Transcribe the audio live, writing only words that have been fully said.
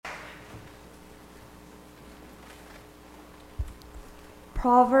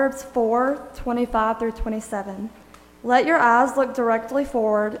Proverbs 4:25 through 27. Let your eyes look directly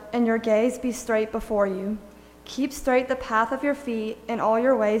forward and your gaze be straight before you. Keep straight the path of your feet, and all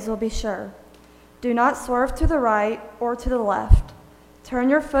your ways will be sure. Do not swerve to the right or to the left. Turn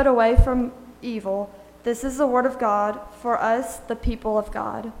your foot away from evil. This is the word of God for us, the people of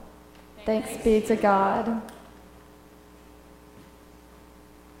God. Thanks be to God.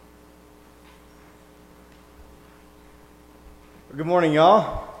 Good morning,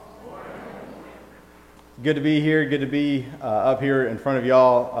 y'all. Good to be here. Good to be up here in front of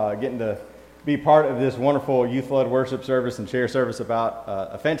y'all, getting to be part of this wonderful youth-led worship service and share service about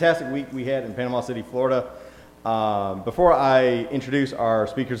a fantastic week we had in Panama City, Florida. Before I introduce our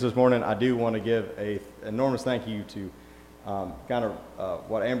speakers this morning, I do want to give an enormous thank you to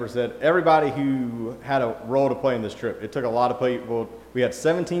what Amber said. Everybody who had a role to play in this trip. It took a lot of people. We had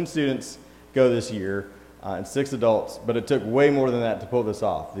 17 students go this year. And 6 adults, but it took way more than that to pull this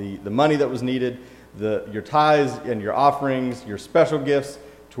off. The money that was needed, your tithes and your offerings, your special gifts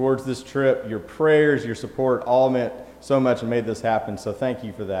towards this trip, your prayers, your support, all meant so much and made this happen, so thank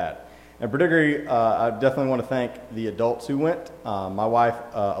you for that. And particularly, I definitely want to thank the adults who went, my wife,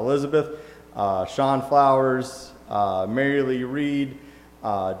 Elizabeth, Sean Flowers, Mary Lee Reed,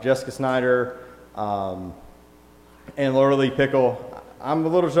 Jessica Snyder, and Laura Lee Pickle. I'm a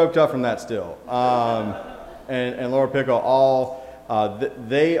little choked up from that still. And Laura Pickle,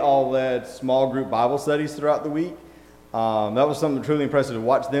 they all led small group Bible studies throughout the week. That was something truly impressive to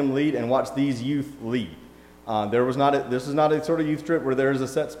watch them lead and watch these youth lead. This is not a sort of youth trip where there is a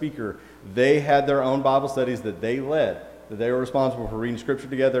set speaker. They had their own Bible studies that they led, that they were responsible for reading Scripture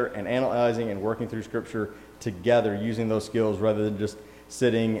together and analyzing and working through Scripture together, using those skills rather than just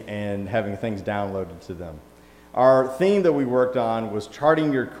sitting and having things downloaded to them. Our theme that we worked on was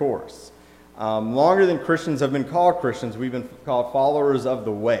charting your course. Longer than Christians have been called Christians, we've been called followers of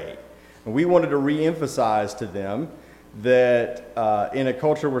the way. And we wanted to re-emphasize to them that in a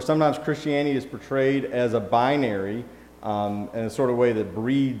culture where sometimes Christianity is portrayed as a binary in a sort of way that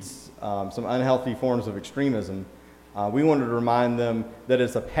breeds some unhealthy forms of extremism, we wanted to remind them that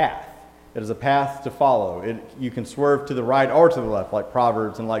it's a path. It is a path to follow. You can swerve to the right or to the left, like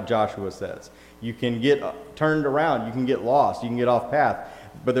Proverbs and like Joshua says. You can get turned around. You can get lost. You can get off path.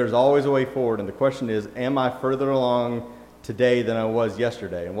 But there's always a way forward. And the question is, am I further along today than I was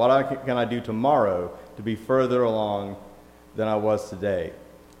yesterday? And what can I do tomorrow to be further along than I was today?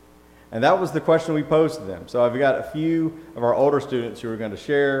 And that was the question we posed to them. So I've got a few of our older students who are going to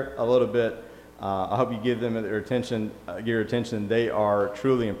share a little bit. I hope you give them their attention, your attention. They are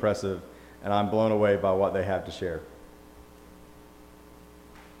truly impressive, and I'm blown away by what they have to share.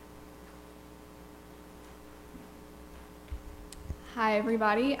 Hi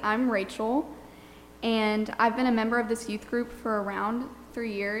everybody, I'm Rachel, and I've been a member of this youth group for around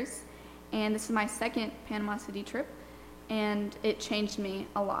 3 years, and this is my second Panama City trip, and it changed me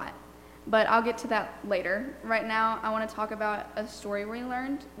a lot. But I'll get to that later. Right now, I want to talk about a story we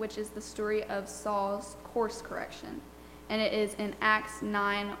learned, which is the story of Saul's course correction, and it is in Acts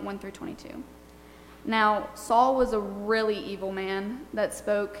 9, 1 through 22. Now, Saul was a really evil man that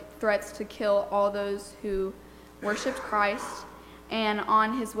spoke threats to kill all those who worshiped Christ. And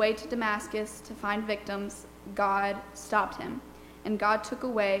on his way to Damascus to find victims, God stopped him. And God took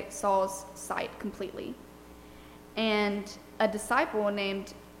away Saul's sight completely. And a disciple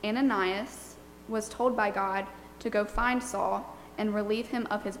named Ananias was told by God to go find Saul and relieve him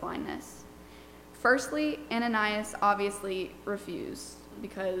of his blindness. Firstly, Ananias obviously refused,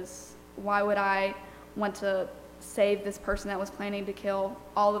 because why would I want to save this person that was planning to kill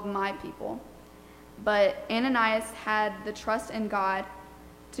all of my people? But Ananias had the trust in God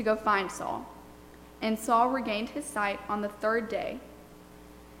to go find Saul. And Saul regained his sight on the 3rd day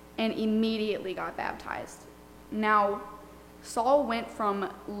and immediately got baptized. Now, Saul went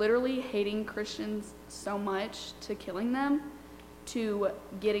from literally hating Christians so much to killing them to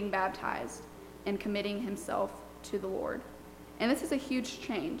getting baptized and committing himself to the Lord. And this is a huge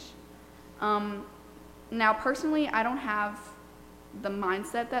change. Now, personally, I don't have the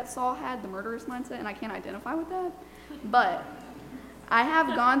mindset that Saul had, the murderous mindset, and I can't identify with that. But I have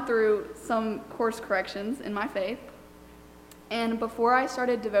gone through some course corrections in my faith. And before I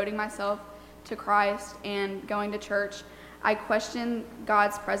started devoting myself to Christ and going to church, I questioned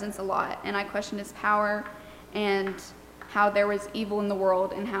God's presence a lot. And I questioned his power and how there was evil in the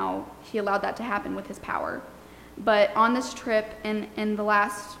world and how he allowed that to happen with his power. But on this trip and in the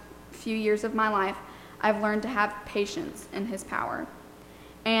last few years of my life, I've learned to have patience in his power.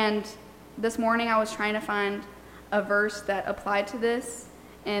 And this morning I was trying to find a verse that applied to this,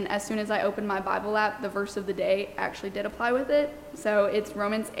 And as soon as I opened my Bible app, the verse of the day actually did apply with it. So it's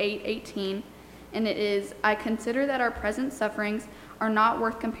Romans 8:18, and it is, "I consider that our present sufferings are not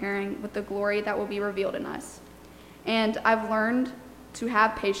worth comparing with the glory that will be revealed in us." And I've learned to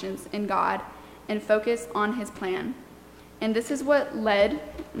have patience in God and focus on his plan. And this is what led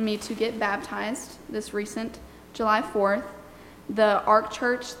me to get baptized this recent July 4th. The Ark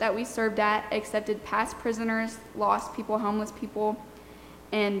Church that we served at accepted past prisoners, lost people, homeless people,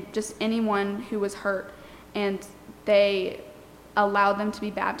 and just anyone who was hurt. And they allowed them to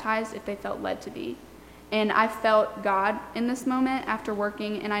be baptized if they felt led to be. And I felt God in this moment after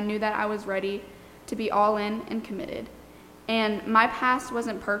working, and I knew that I was ready to be all in and committed. And my past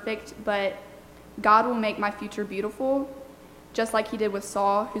wasn't perfect, but God will make my future beautiful, just like he did with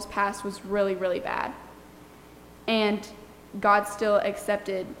Saul, whose past was really, really bad. And God still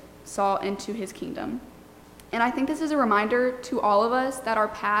accepted Saul into his kingdom. And I think this is a reminder to all of us that our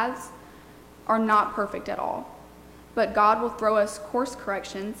paths are not perfect at all. But God will throw us course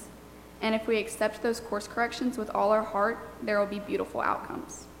corrections, and if we accept those course corrections with all our heart, there will be beautiful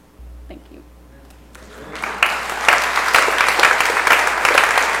outcomes. Thank you.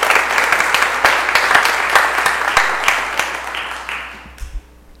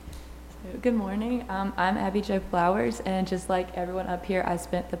 Good morning. I'm Abby Jo Flowers, and just like everyone up here, I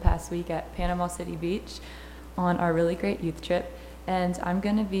spent the past week at Panama City Beach on our really great youth trip, and I'm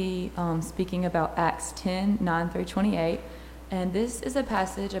going to be speaking about Acts 10:9-28, and this is a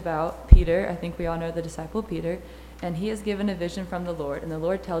passage about Peter. I think we all know the disciple Peter, and he is given a vision from the Lord, and the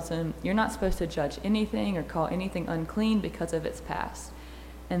Lord tells him, you're not supposed to judge anything or call anything unclean because of its past.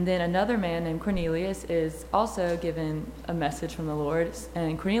 And then another man named Cornelius is also given a message from the Lord.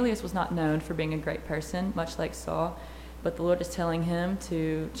 And Cornelius was not known for being a great person, much like Saul, but the Lord is telling him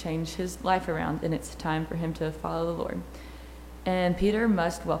to change his life around, and it's time for him to follow the Lord. And Peter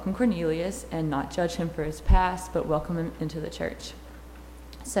must welcome Cornelius and not judge him for his past, but welcome him into the church.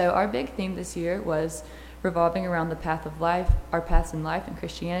 So our big theme this year was revolving around the path of life, our paths in life in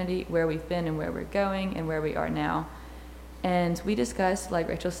Christianity, where we've been and where we're going and where we are now. And we discussed, like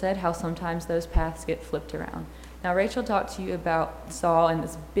Rachel said, how sometimes those paths get flipped around. Now, Rachel talked to you about Saul and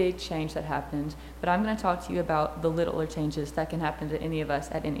this big change that happened, but I'm going to talk to you about the littler changes that can happen to any of us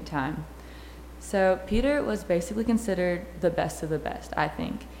at any time. So Peter was basically considered the best of the best, I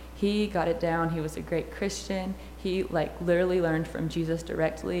think. He got it down. He was a great Christian. He literally learned from Jesus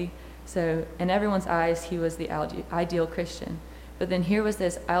directly. So in everyone's eyes, he was the ideal Christian. But then here was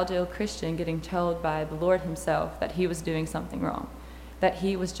this ideal Christian getting told by the Lord himself that he was doing something wrong, that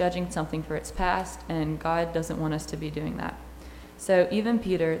he was judging something for its past, and God doesn't want us to be doing that. So even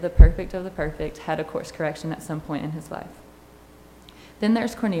Peter, the perfect of the perfect, had a course correction at some point in his life. Then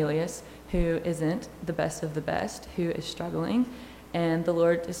there's Cornelius, who isn't the best of the best, who is struggling, and the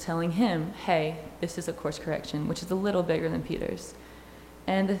Lord is telling him, hey, this is a course correction, which is a little bigger than Peter's.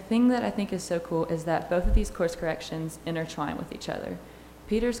 And the thing that I think is so cool is that both of these course corrections intertwine with each other.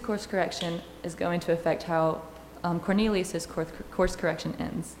 Peter's course correction is going to affect how Cornelius' course correction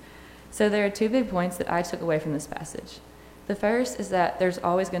ends. So there are two big points that I took away from this passage. The first is that there's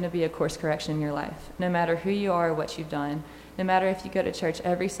always going to be a course correction in your life, no matter who you are or what you've done. No matter if you go to church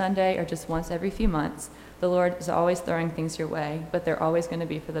every Sunday or just once every few months, the Lord is always throwing things your way, but they're always going to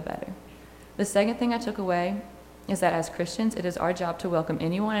be for the better. The second thing I took away is that as Christians, it is our job to welcome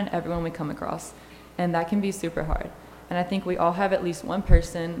anyone and everyone we come across, and that can be super hard. And I think we all have at least one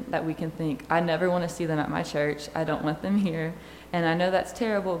person that we can think, I never want to see them at my church, I don't want them here, and I know that's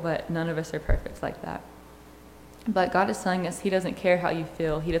terrible, but none of us are perfect like that. But God is telling us he doesn't care how you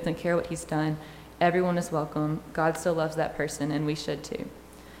feel, he doesn't care what he's done, everyone is welcome, God still loves that person, and we should too.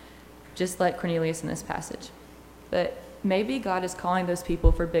 Just like Cornelius in this passage. But maybe God is calling those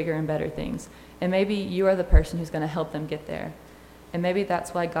people for bigger and better things. And maybe you are the person who's going to help them get there. And maybe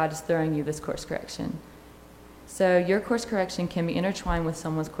that's why God is throwing you this course correction. So your course correction can be intertwined with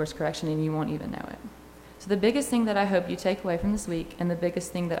someone's course correction and you won't even know it. So the biggest thing that I hope you take away from this week, and the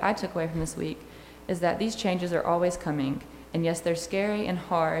biggest thing that I took away from this week, is that these changes are always coming. And yes, they're scary and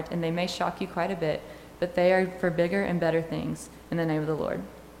hard, and they may shock you quite a bit, but they are for bigger and better things in the name of the Lord.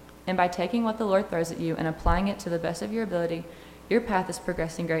 And by taking what the Lord throws at you and applying it to the best of your ability, your path is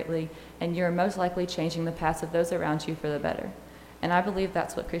progressing greatly, and you're most likely changing the paths of those around you for the better. And I believe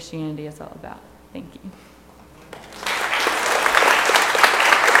that's what Christianity is all about. Thank you.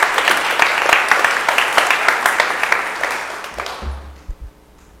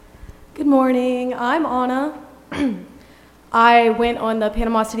 Good morning. I'm Anna. I went on the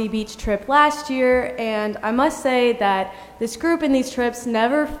Panama City Beach trip last year, and I must say that this group and these trips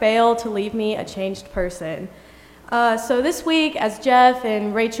never fail to leave me a changed person. So this week, as Jeff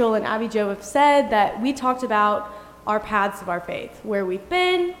and Rachel and Abby Jo have said, that we talked about our paths of our faith, where we've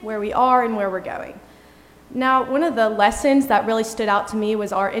been, where we are, and where we're going. Now, one of the lessons that really stood out to me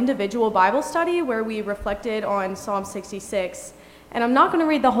was our individual Bible study, where we reflected on Psalm 66. And I'm not going to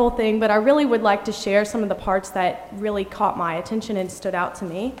read the whole thing, but I really would like to share some of the parts that really caught my attention and stood out to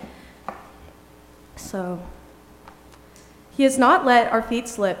me. So, He has not let our feet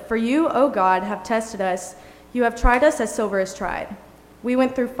slip. For you, O God, have tested us. You have tried us as silver is tried. We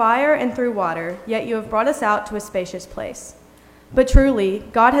went through fire and through water, yet you have brought us out to a spacious place. But truly,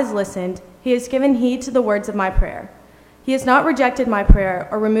 God has listened. He has given heed to the words of my prayer. He has not rejected my prayer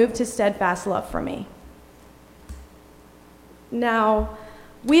or removed his steadfast love from me. Now,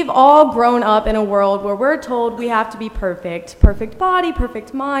 we've all grown up in a world where we're told we have to be perfect. Perfect body,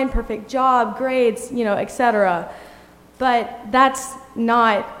 perfect mind, perfect job, grades, etc. But that's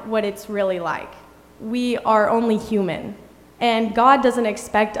not what it's really like. We are only human, and God doesn't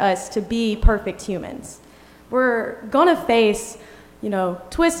expect us to be perfect humans. We're gonna face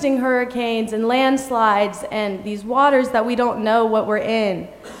twisting hurricanes and landslides and these waters that we don't know what we're in.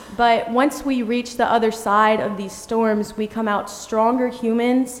 But once we reach the other side of these storms, we come out stronger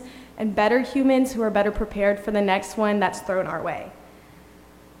humans and better humans who are better prepared for the next one that's thrown our way.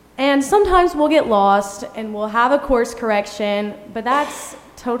 And sometimes we'll get lost and we'll have a course correction, but that's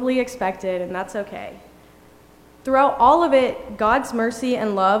totally expected and that's okay. Throughout all of it, God's mercy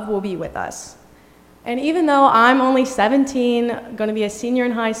and love will be with us. And even though I'm only 17, going to be a senior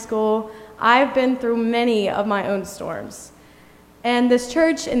in high school, I've been through many of my own storms. And this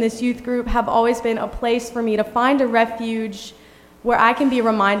church and this youth group have always been a place for me to find a refuge where I can be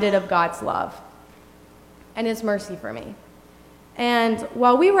reminded of God's love and his mercy for me. And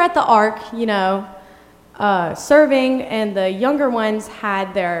while we were at the Ark, serving, and the younger ones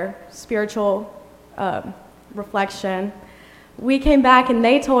had their spiritual reflection, we came back and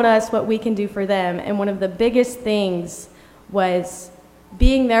they told us what we can do for them. And one of the biggest things was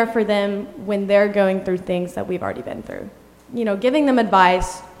being there for them when they're going through things that we've already been through. Giving them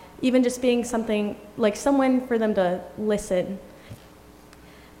advice, even just being something like someone for them to listen.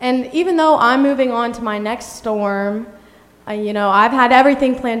 And even though I'm moving on to my next storm, I've had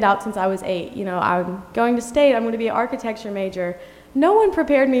everything planned out since I was 8. I'm going to state, I'm going to be an architecture major. No one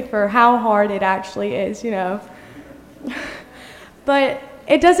prepared me for how hard it actually is, But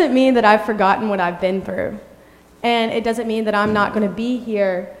it doesn't mean that I've forgotten what I've been through. And it doesn't mean that I'm not going to be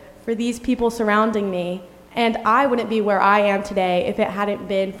here for these people surrounding me. And I wouldn't be where I am today if it hadn't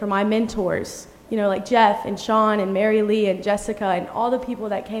been for my mentors, like Jeff and Sean and Mary Lee and Jessica and all the people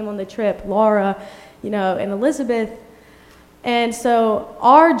that came on the trip, Laura, and Elizabeth. And so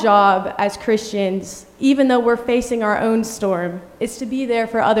our job as Christians, even though we're facing our own storm, is to be there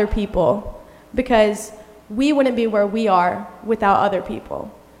for other people, because we wouldn't be where we are without other people.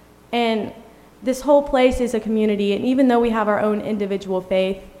 And this whole place is a community, and even though we have our own individual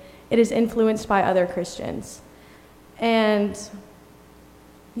faith, it is influenced by other Christians. And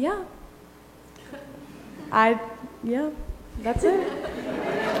that's it.